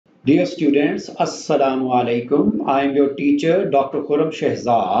Dear students, Assalamu alaikum. I am your teacher, Dr. Khurram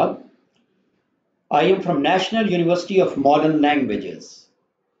Shehzad. I am from National University of Modern Languages.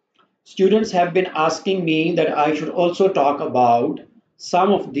 Students have been asking me that I should also talk about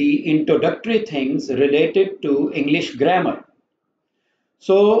some of the introductory things related to English grammar.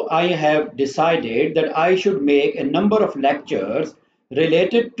 So I have decided that I should make a number of lectures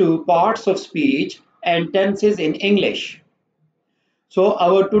related to parts of speech and tenses in English. So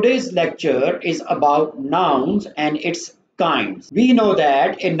our today's lecture is about nouns and its kinds. We know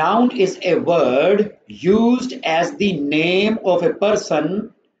that a noun is a word used as the name of a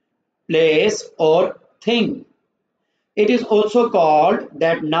person, place, or thing. It is also called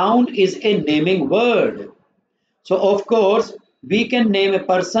that noun is a naming word. So of course, we can name a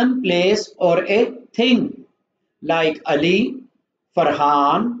person, place, or a thing like Ali,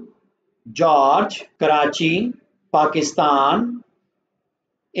 Farhan, George, Karachi, Pakistan,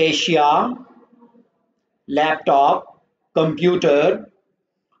 Asia, laptop, computer.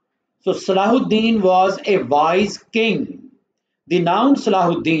 So Salahuddin was a wise king. The noun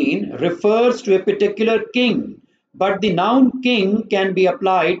Salahuddin refers to a particular king, but the noun king can be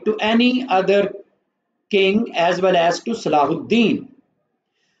applied to any other king as well as to Salahuddin.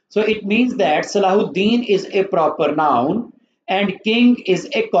 So it means that Salahuddin is a proper noun and king is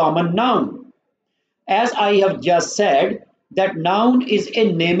a common noun. As I have just said, that noun is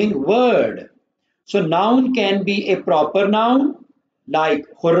a naming word. So noun can be a proper noun like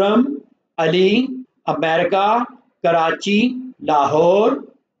Khurram, Ali, America, Karachi, Lahore,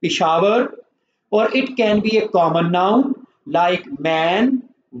 Peshawar, or it can be a common noun like man,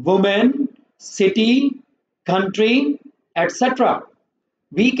 woman, city, country, etc.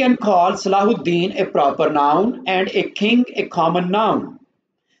 We can call Salahuddin a proper noun and a king a common noun.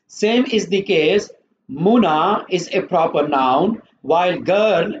 Same is the case, Muna is a proper noun while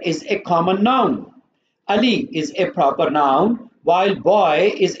girl is a common noun. Ali is a proper noun while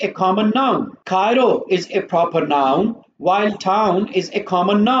boy is a common noun. Cairo is a proper noun while town is a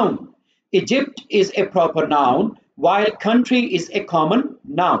common noun. Egypt is a proper noun while country is a common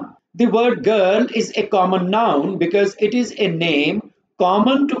noun. The word girl is a common noun because it is a name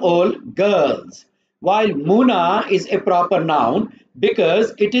common to all girls, while Muna is a proper noun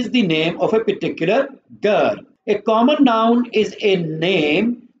because it is the name of a particular girl. A common noun is a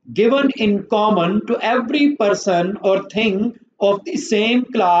name given in common to every person or thing of the same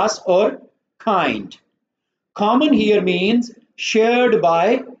class or kind. Common here means shared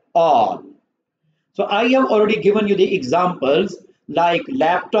by all. So I have already given you the examples like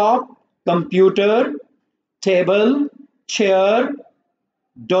laptop, computer, table, chair,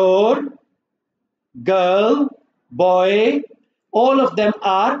 door, girl, boy, all of them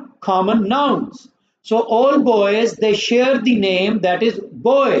are common nouns. So all boys, they share the name that is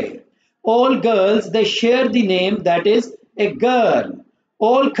boy. All girls, they share the name that is a girl.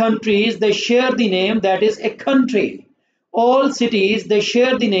 All countries, they share the name that is a country. All cities, they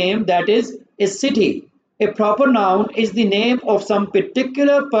share the name that is a city. A proper noun is the name of some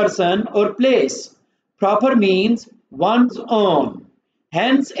particular person or place. Proper means one's own.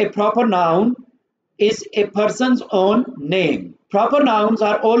 Hence, a proper noun is a person's own name. Proper nouns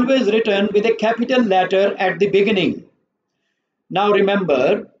are always written with a capital letter at the beginning. Now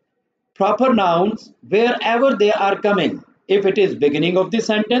remember, proper nouns, wherever they are coming, if it is beginning of the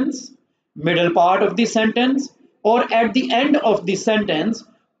sentence, middle part of the sentence, or at the end of the sentence,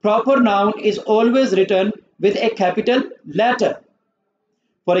 proper noun is always written with a capital letter.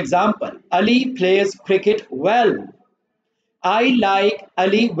 For example, Ali plays cricket well. I like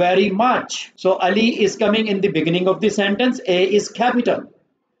Ali very much. So Ali is coming in the beginning of the sentence. A is capital.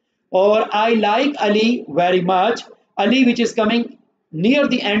 Or I like Ali very much. Ali, which is coming near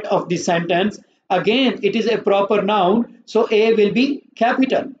the end of the sentence. Again, it is a proper noun. So A will be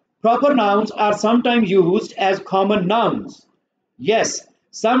capital. Proper nouns are sometimes used as common nouns. Yes,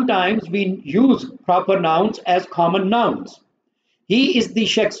 sometimes we use proper nouns as common nouns. He is the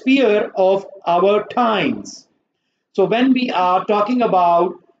Shakespeare of our times. So when we are talking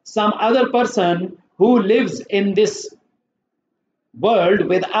about some other person who lives in this world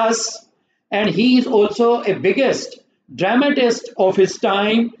with us, and he is also a biggest dramatist of his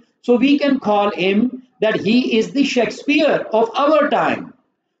time, so we can call him that he is the Shakespeare of our time.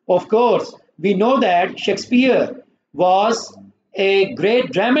 Of course, we know that Shakespeare was a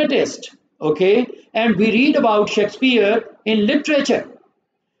great dramatist, okay, and we read about Shakespeare in literature.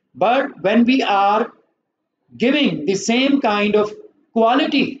 But when we are giving the same kind of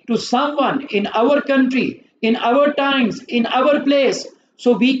quality to someone in our country, in our times, in our place.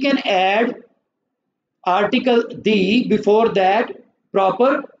 So we can add article the before that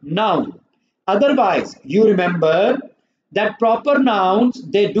proper noun. Otherwise, you remember that proper nouns,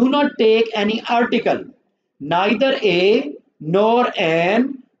 they do not take any article. Neither a, nor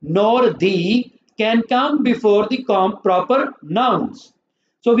an, nor the can come before the proper nouns.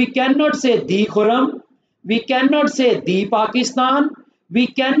 So we cannot say the Khurram, we cannot say the Pakistan, we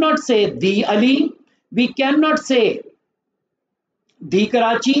cannot say the Ali, we cannot say the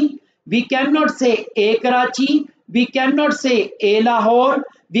Karachi, we cannot say a Karachi, we cannot say a Lahore,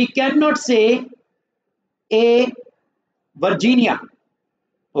 we cannot say a Virginia.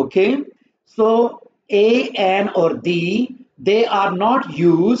 Okay, so a, an, or the, they are not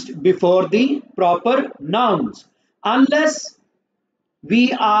used before the proper nouns unless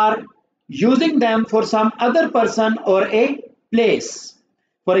we are using them for some other person or a place.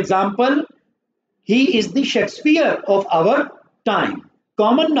 For example, he is the Shakespeare of our time.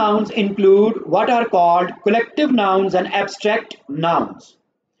 Common nouns include what are called collective nouns and abstract nouns.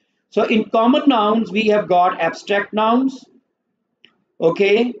 So in common nouns, we have got abstract nouns,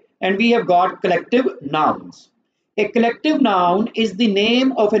 okay, and we have got collective nouns. A collective noun is the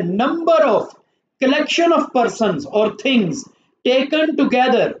name of a number of collection of persons or things taken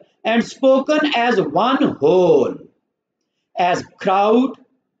together and spoken as one whole, as crowd,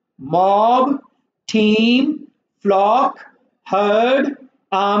 mob, team, flock, herd,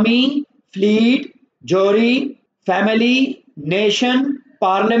 army, fleet, jury, family, nation,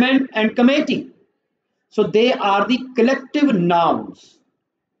 parliament, and committee. So they are the collective nouns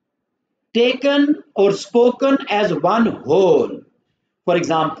taken or spoken as one whole. For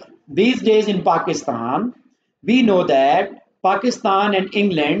example, these days in Pakistan, we know that Pakistan and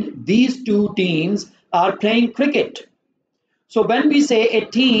England, these two teams are playing cricket. So when we say a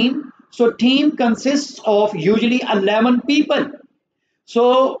team, so team consists of usually 11 people.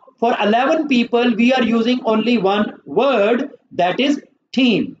 So for 11 people, we are using only one word, that is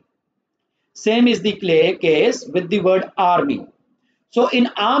team. Same is the case with the word army. So in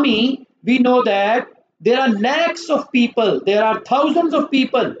army, we know that there are lakhs of people, there are thousands of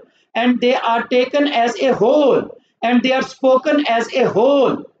people, and they are taken as a whole and they are spoken as a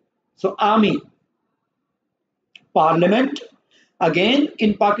whole. So army. Parliament. Again,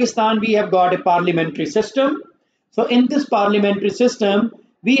 in Pakistan, we have got a parliamentary system. So in this parliamentary system,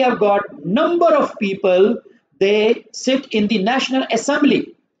 we have got number of people, they sit in the National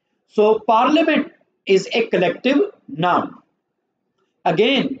Assembly. So parliament is a collective noun.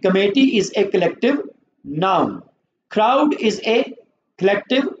 Again, committee is a collective noun. Crowd is a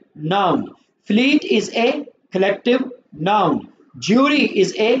collective noun. Fleet is a collective noun. Jury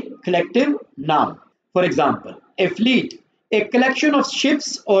is a collective noun. For example, a fleet, a collection of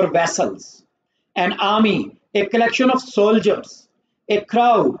ships or vessels. An army, a collection of soldiers. A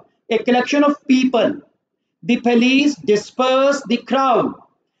crowd, a collection of people. The police disperse the crowd.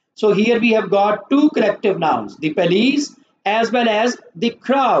 So here we have got two collective nouns, the police as well as the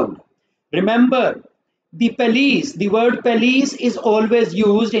crowd. Remember, the police, the word police is always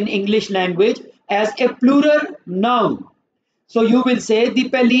used in English language as a plural noun. So you will say the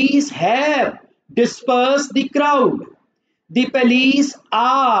police have dispersed the crowd. The police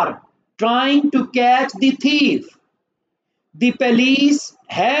are trying to catch the thief. The police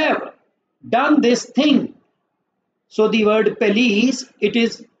have done this thing. So the word police, it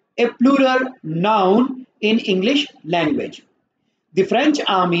is a plural noun in English language. The French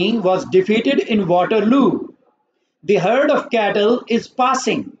army was defeated in Waterloo. The herd of cattle is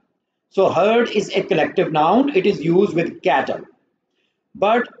passing. So herd is a collective noun. It is used with cattle.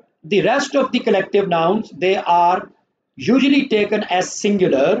 But the rest of the collective nouns, they are usually taken as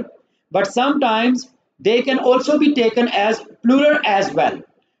singular, but sometimes they can also be taken as plural as well.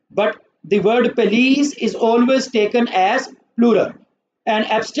 But the word police is always taken as plural. An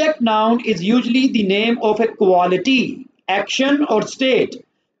abstract noun is usually the name of a quality, action, or state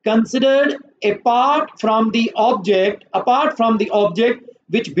considered apart from the object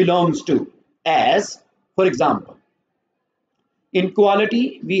which belongs to. As, for example, in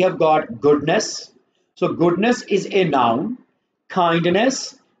quality, we have got goodness. So goodness is a noun.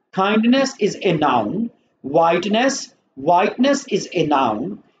 Kindness, kindness is a noun. Whiteness, whiteness is a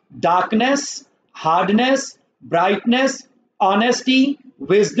noun. Darkness, hardness, brightness, honesty,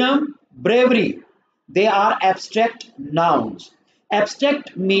 wisdom, bravery. They are abstract nouns.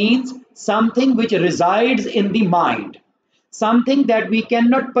 Abstract means something which resides in the mind, something that we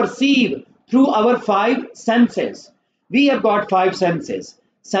cannot perceive through our five senses. We have got five senses.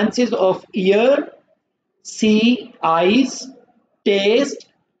 Senses of ear, see, eyes, taste,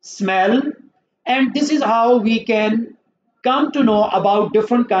 smell, and this is how we can come to know about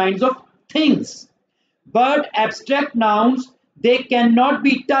different kinds of things. But abstract nouns, They cannot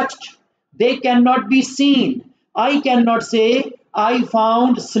be touched. They cannot be seen. I cannot say I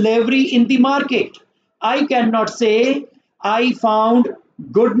found slavery in the market. I cannot say I found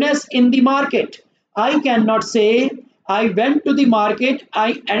goodness in the market. I cannot say I went to the market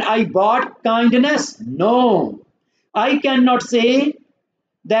and I bought kindness. No. I cannot say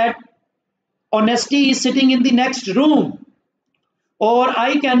that honesty is sitting in the next room. Or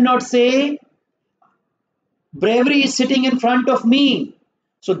I cannot say bravery is sitting in front of me.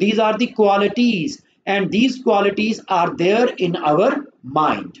 So these are the qualities, and these qualities are there in our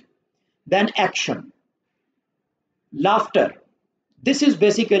mind. Then action. Laughter. This is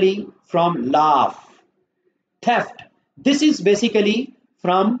basically from laugh. Theft. This is basically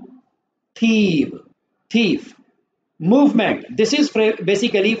from thief. Thief. Movement. This is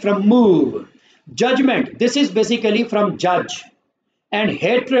basically from move. Judgment. This is basically from judge. And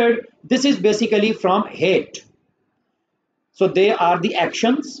hatred. This is basically from hate. So they are the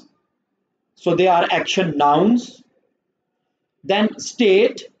actions. So they are action nouns. Then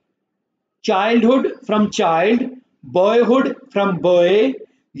state, childhood from child, boyhood from boy,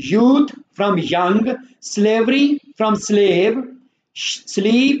 youth from young, slavery from slave,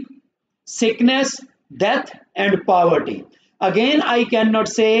 sleep, sickness, death, and poverty. Again, I cannot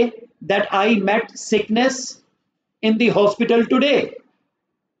say that I met sickness in the hospital today.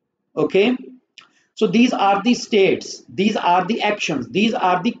 Okay. So these are the states, these are the actions, these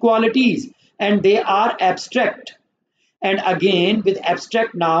are the qualities, and they are abstract. And again, with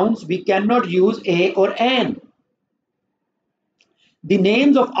abstract nouns, we cannot use a or an. The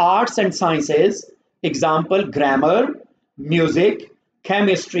names of arts and sciences, example, grammar, music,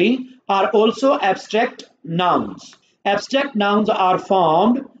 chemistry, are also abstract nouns. Abstract nouns are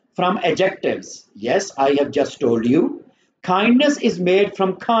formed from adjectives. Yes, I have just told you. Kindness is made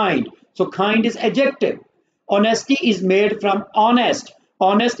from kind. So kind is adjective. Honesty is made from honest.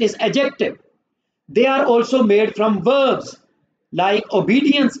 Honest is adjective. They are also made from verbs. Like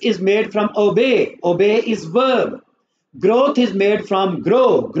obedience is made from obey. Obey is verb. Growth is made from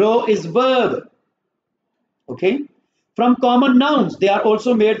grow. Grow is verb. Okay. From common nouns. They are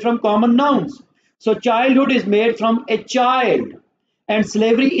also made from common nouns. So childhood is made from a child. And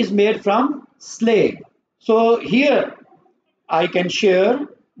slavery is made from slave. So here I can share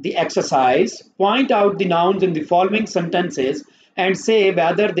the exercise. Point out the nouns in the following sentences and say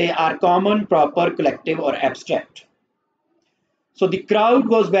whether they are common, proper, collective, or abstract. So the crowd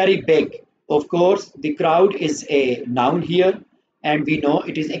was very big. Of course, the crowd is a noun here, and we know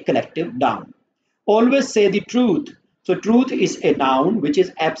it is a collective noun. Always say the truth. So truth is a noun which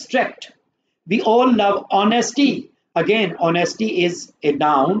is abstract. We all love honesty. Again, honesty is a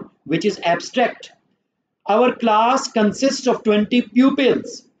noun which is abstract. Our class consists of 20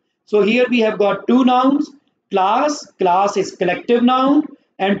 pupils. So here we have got two nouns. Class is collective noun,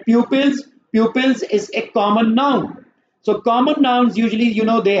 and pupils is a common noun. So common nouns usually,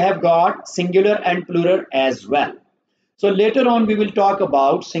 they have got singular and plural as well. So later on we will talk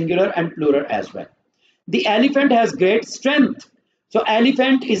about singular and plural as well. The elephant has great strength. So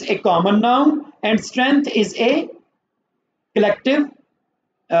elephant is a common noun and strength is a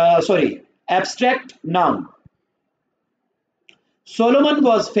abstract noun. Solomon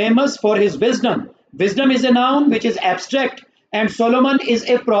was famous for his wisdom. Wisdom is a noun which is abstract, and Solomon is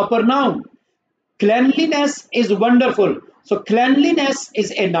a proper noun. Cleanliness is wonderful. So cleanliness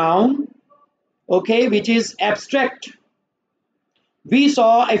is a noun, okay, which is abstract. We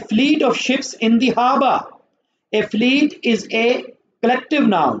saw a fleet of ships in the harbor. A fleet is a collective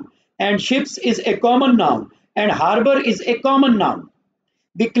noun, and ships is a common noun, and harbor is a common noun.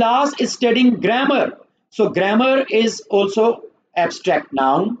 The class is studying grammar. So grammar is also abstract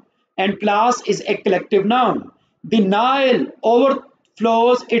noun, and class is a collective noun. The Nile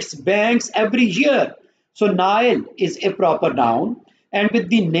overflows its banks every year. So Nile is a proper noun, and with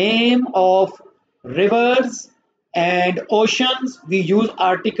the name of rivers and oceans, we use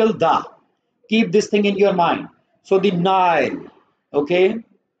article the. Keep this thing in your mind. So the Nile, okay,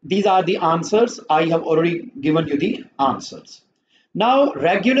 these are the answers. I have already given you the answers. Now,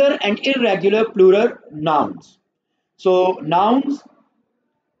 regular and irregular plural nouns. So nouns,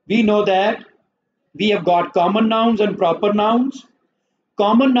 we know that we have got common nouns and proper nouns.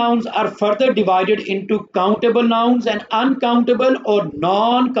 Common nouns are further divided into countable nouns and uncountable or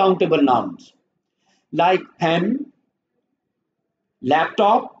non-countable nouns, like pen,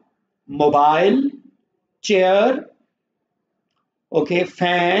 laptop, mobile, chair, okay,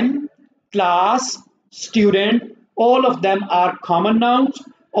 fan, class, student. All of them are common nouns.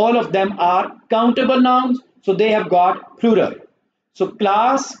 All of them are countable nouns. So they have got plural. So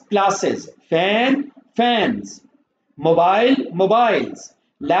class, classes, fan, fans, mobile, mobiles,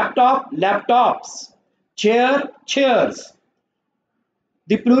 laptop, laptops, chair, chairs.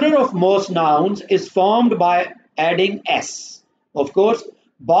 The plural of most nouns is formed by adding s. Of course,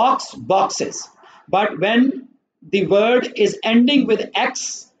 box, boxes. But when the word is ending with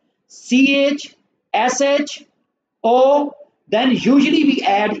x, ch, sh, o, then usually we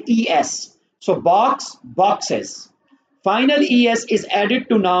add es. So box, boxes. Final es is added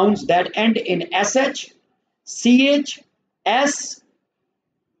to nouns that end in sh, ch, s,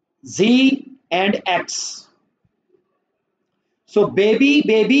 z, and x. So baby,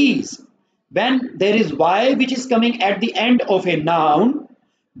 babies. When there is y which is coming at the end of a noun,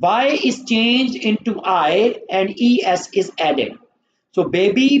 y is changed into I and es is added. So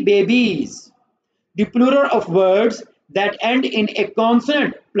baby, babies. The plural of words that end in a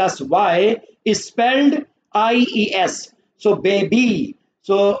consonant plus y is spelled ies. So baby.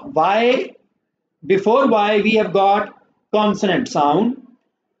 So y, before y we have got consonant sound.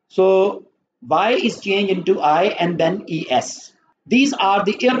 So y is changed into I and then es. These are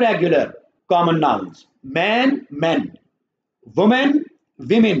the irregular common nouns. Man, men. Woman,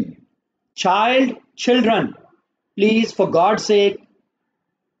 women. Child, children. Please, for God's sake,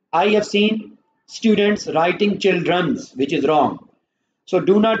 I have seen students writing children's, which is wrong. So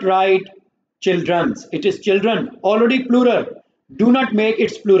do not write children's. It is children, already plural. Do not make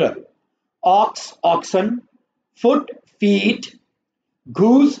its plural. Ox, oxen. Foot, feet.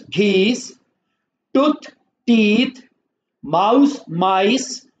 Goose, geese. Tooth, teeth. Mouse,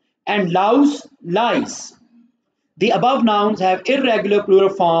 mice, and louse, lice. The above nouns have irregular plural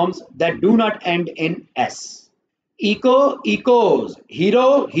forms that do not end in s. Eco, ecos.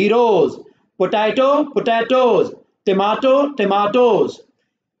 Hero, heroes. Potato, potatoes. Tomato, tomatoes.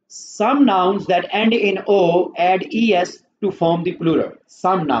 Some nouns that end in o add es to form the plural.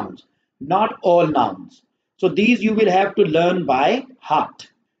 Some nouns, not all nouns. So these you will have to learn by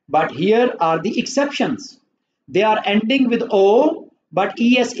heart. But here are the exceptions. They are ending with O, but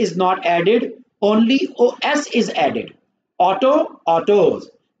ES is not added, only OS is added. Auto, autos.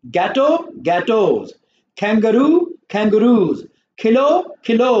 Gatto, gattos. Kangaroo, kangaroos. Kilo,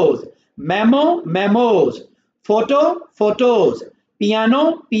 kilos. Memo, memos. Photo, photos.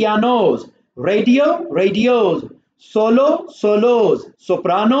 Piano, pianos. Radio, radios. Solo, solos.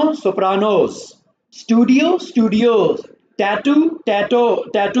 Soprano, sopranos. Studio, studios. Tattoo,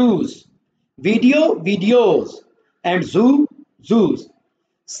 tattoos. Video, videos, and zoo, zoos.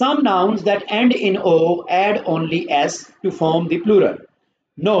 Some nouns that end in O add only S to form the plural.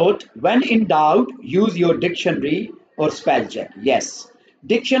 Note, when in doubt, use your dictionary or spell check. Yes,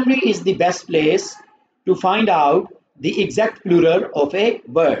 dictionary is the best place to find out the exact plural of a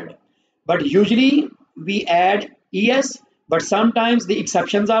word. But usually we add ES, but sometimes the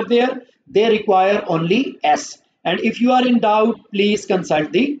exceptions are there. They require only S. And if you are in doubt, please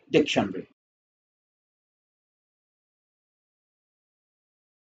consult the dictionary.